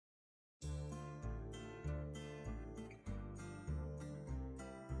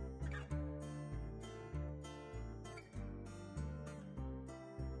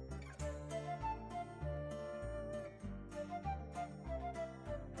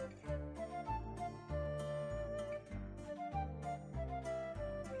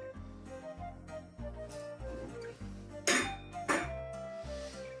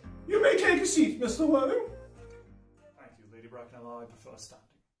take a seat, Mr. Worthing? Thank you, Lady Bracknell. I prefer standing.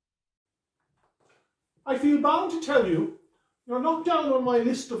 I feel bound to tell you, you're not down on my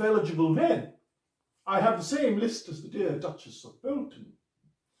list of eligible men. I have the same list as the dear Duchess of Bolton.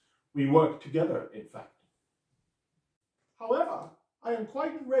 We work together, in fact. However, I am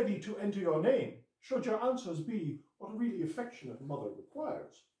quite ready to enter your name, should your answers be what a really affectionate mother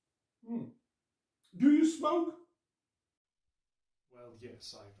requires. Do you smoke? Well,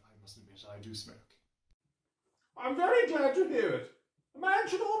 yes, I must admit I do smoke. I'm very glad to hear it. A man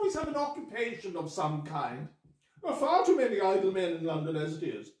should always have an occupation of some kind. There are far too many idle men in London as it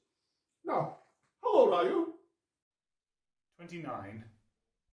is. Now, how old are you? 29.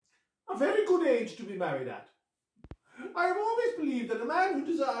 A very good age to be married at. I have always believed that a man who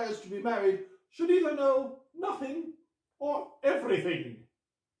desires to be married should either know nothing or everything.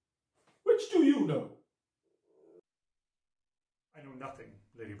 Which do you know? I know nothing,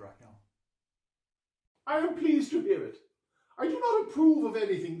 Lady Bracknell. I am pleased to hear it. I do not approve of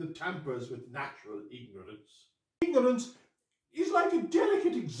anything that tampers with natural ignorance. Ignorance is like a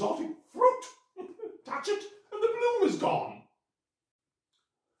delicate exotic fruit. Touch it and the bloom is gone.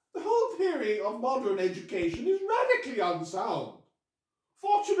 The whole theory of modern education is radically unsound.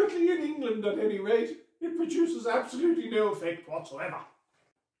 Fortunately, in England at any rate, it produces absolutely no effect whatsoever.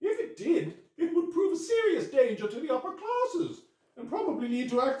 If it did, it would prove a serious danger to the upper classes and probably lead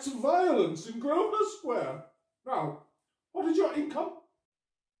to acts of violence in Grosvenor Square. Now, what is your income?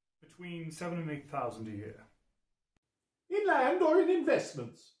 Between 7,000 and 8,000 a year. In land or in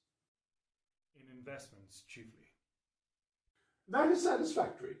investments? In investments, chiefly. That is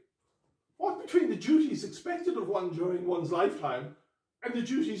satisfactory. What between the duties expected of one during one's lifetime and the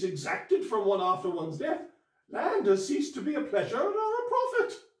duties exacted from one after one's death, land has ceased to be a pleasure or a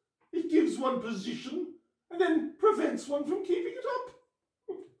profit. It gives one position and then prevents one from keeping it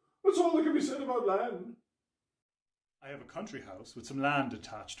up. That's all that can be said about land. I have a country house with some land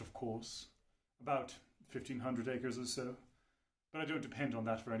attached, of course. About 1,500 acres or so. But I don't depend on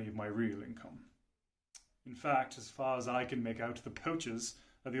that for any of my real income. In fact, as far as I can make out, the poachers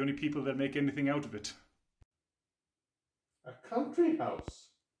are the only people that make anything out of it. A country house?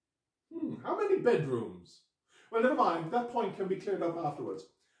 How many bedrooms? Well, never mind. That point can be cleared up afterwards.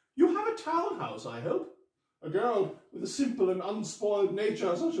 You have a townhouse, I hope? A girl with a simple and unspoiled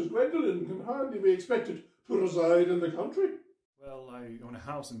nature such as Gwendolen can hardly be expected to reside in the country. Well, I own a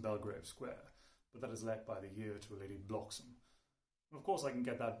house in Belgrave Square, but that is let by the year to a Lady Bloxham. Of course, I can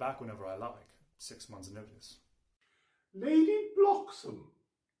get that back whenever I like. 6 months' notice. Lady Bloxham?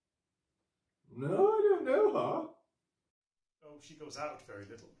 No, I don't know her. Oh, she goes out very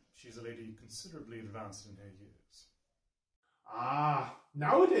little. She's a lady considerably advanced in her years. Ah,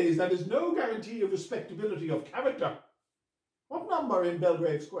 nowadays that is no guarantee of respectability of character. What number in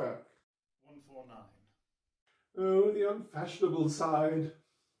Belgrave Square? 149. Oh, the unfashionable side.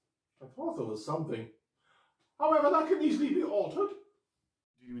 I thought there was something. However, that can easily be altered.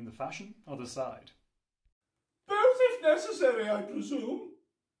 Do you mean the fashion or the side? Both if necessary, I presume.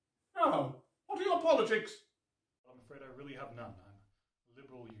 Now, what are your politics? I'm afraid I really have none. I'm a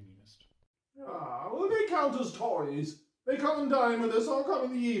liberal unionist. Ah, well, they count as Tories. They come and dine with us, or come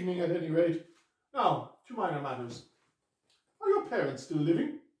in the evening at any rate. Now, to minor matters. Are your parents still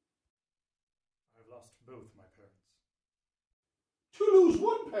living? I've lost both my parents. To lose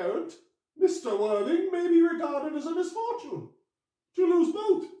one parent, Mr. Worthing, may be regarded as a misfortune. To lose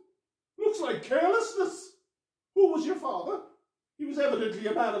both looks like carelessness. Who was your father? He was evidently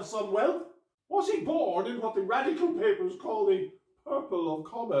a man of some wealth. Was he born in what the radical papers call the purple of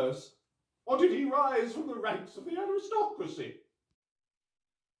commerce? Or did he rise from the ranks of the aristocracy?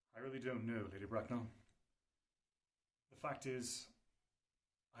 I really don't know, Lady Bracknell. The fact is,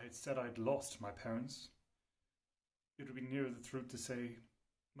 I had said I'd lost my parents. It would be nearer the truth to say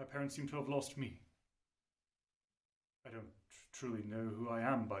my parents seem to have lost me. I don't truly know who I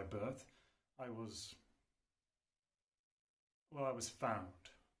am by birth. I was found.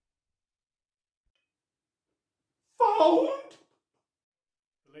 Found?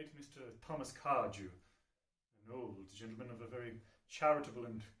 The late Mr. Thomas Cardew, an old gentleman of a very charitable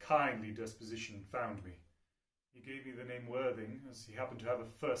and kindly disposition, found me. He gave me the name Worthing, as he happened to have a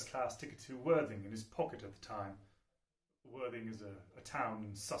first-class ticket to Worthing in his pocket at the time. Worthing is a town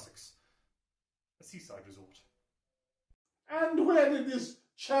in Sussex, a seaside resort. And where did this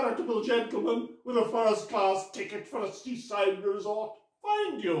charitable gentleman with a first-class ticket for a seaside resort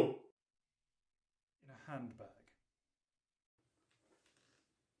find you? In a handbag.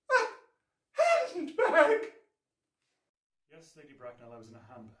 A handbag? Yes, Lady Bracknell, I was in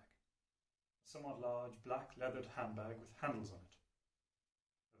a handbag. A somewhat large, black leathered handbag with handles on it.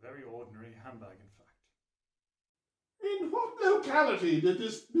 A very ordinary handbag, in fact. In what locality did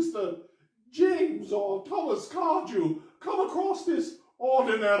this Mr. James or Thomas Cardew come across this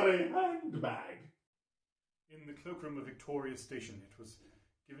ordinary handbag? In the cloakroom of Victoria Station. It was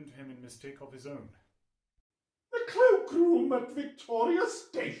given to him in mistake of his own. The cloakroom at Victoria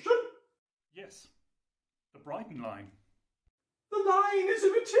Station? Yes. The Brighton line. The line is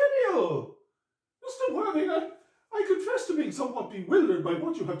immaterial. Mr. Worthing, I confess to being somewhat bewildered by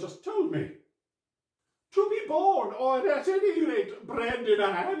what you have just told me. To be born, or at any rate bred in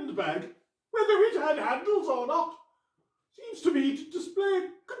a handbag, whether it had handles or not, seems to me to display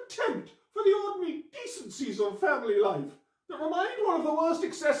contempt for the ordinary decencies of family life that remind one of the worst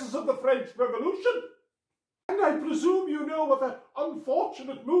excesses of the French Revolution. And I presume you know what that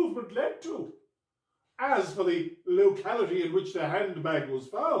unfortunate movement led to. As for the locality in which the handbag was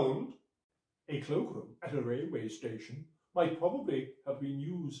found, a cloakroom at a railway station might probably have been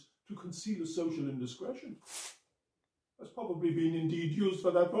used to conceal a social indiscretion. Has probably been indeed used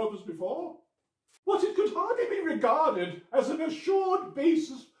for that purpose before. But it could hardly be regarded as an assured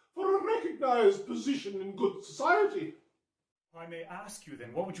basis for a recognised position in good society. I may ask you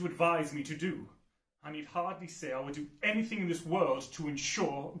then, what would you advise me to do? I need hardly say I would do anything in this world to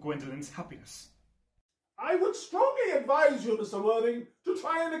ensure Gwendolyn's happiness. I would strongly advise you, Mr. Worthing, to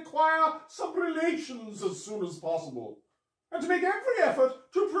try and acquire some relations as soon as possible, and to make every effort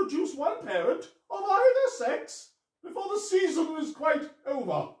to produce one parent of either sex before the season is quite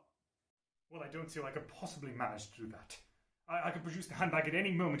over. Well, I don't see how I could possibly manage to do that. I could produce the handbag at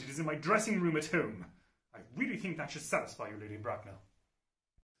any moment. It is in my dressing room at home. I really think that should satisfy you, Lady Bracknell.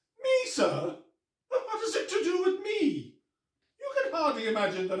 Me, sir? What is it to do with me? You can hardly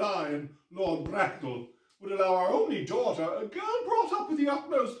imagine that I and Lord Bracknell would allow our only daughter, a girl brought up with the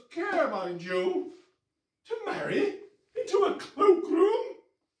utmost care, mind you, to marry into a cloakroom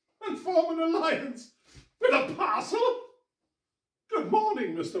and form an alliance with a parcel? Good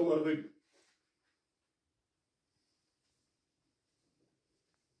morning, Mr. Worthing.